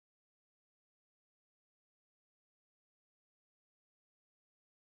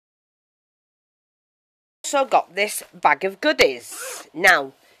also got this bag of goodies.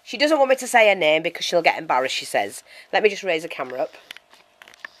 Now, she doesn't want me to say her name because she'll get embarrassed, she says. Let me just raise the camera up.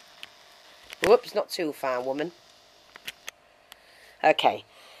 Whoops, not too far, woman. Okay.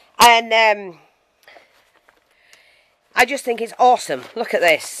 And I just think it's awesome. Look at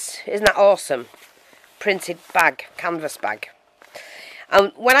this. Isn't that awesome? Printed bag, canvas bag.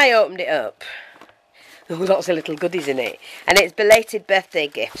 And when I opened it up, there were lots of little goodies in it. And it's belated birthday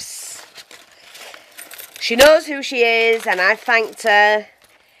gifts. She knows who she is, and I thanked her.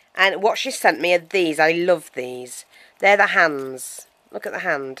 And what she sent me are these. I love these. They're the hands. Look at the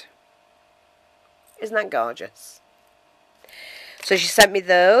hand. Isn't that gorgeous? So she sent me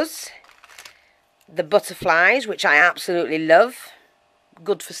those. The butterflies, which I absolutely love.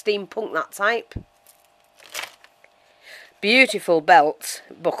 Good for steampunk, that type. Beautiful belt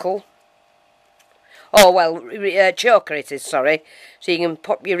buckle. Oh, well, choker it is, sorry. So you can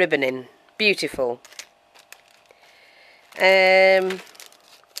pop your ribbon in. Beautiful. And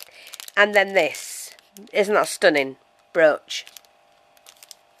then this. Isn't that stunning? Brooch.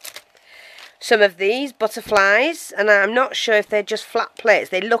 Some of these butterflies, and I'm not sure if they're just flat plates.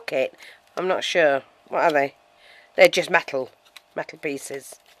 They look it. I'm not sure. What are they? They're just metal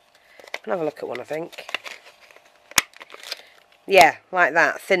pieces. I'll have a look at one, I think. Yeah, like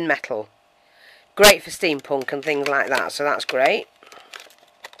that, thin metal. Great for steampunk and things like that, so that's great.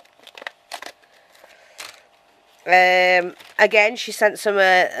 Again, she sent some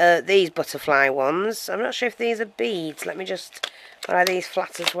these butterfly ones. I'm not sure if these are beads. Let me just... Or are these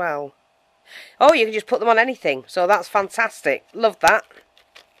flat as well? Oh, you can just put them on anything. So that's fantastic. Love that.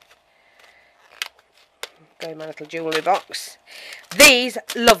 Go in my little jewellery box. These,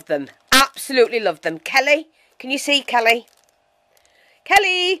 love them. Absolutely love them. Kelly, can you see Kelly?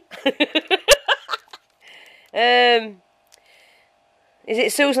 Kelly! Is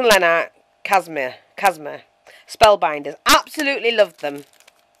it Susan Lennart? Casimir. Spellbinders. Absolutely love them.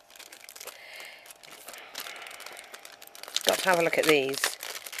 Got to have a look at these.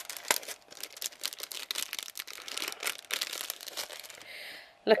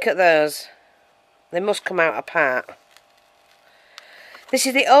 Look at those. They must come out apart. This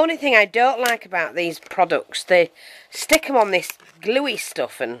is the only thing I don't like about these products. They stick them on this gluey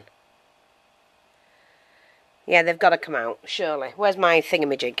stuff and... Yeah, they've got to come out, surely. Where's my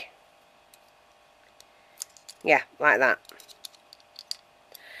thingamajig? Yeah, like that.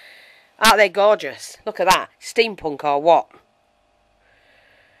 Aren't they gorgeous? Look at that. Steampunk or what?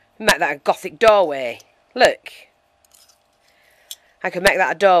 Make that a gothic doorway. Look. I could make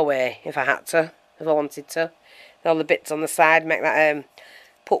that a doorway if I had to. If I wanted to. All the bits on the side. Make that,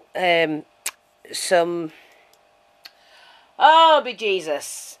 put some... Oh,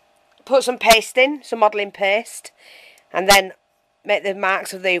 bejesus. Put some paste in. Some modelling paste. And then make the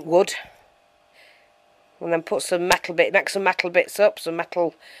marks of the wood. And then put some metal bit, make some metal bits up, some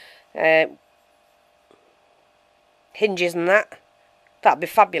metal hinges and that. That'd be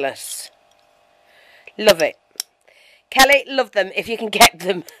fabulous. Love it. Kelly, love them if you can get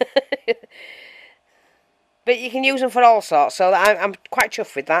them. But you can use them for all sorts, so I'm quite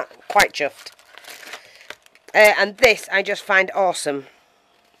chuffed with that. Quite chuffed. And this I just find awesome.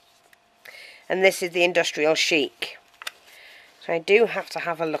 And this is the Industrial Chic. So I do have to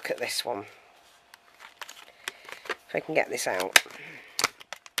have a look at this one. If I can get this out.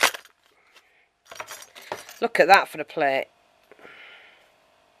 Look at that for the plate.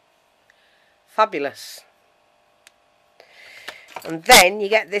 Fabulous. And then you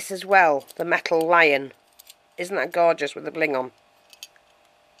get this as well, the metal lion. Isn't that gorgeous with the bling on?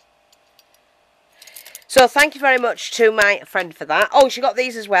 So thank you very much to my friend for that. Oh, she got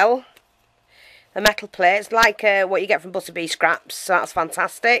these as well. The metal plates, like what you get from Butterbee Scraps. So that's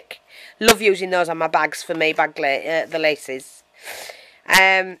fantastic. Love using those on my bags for me, the laces.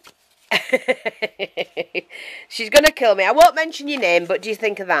 She's going to kill me. I won't mention your name, but do you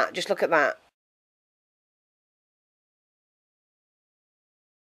think of that? Just look at that.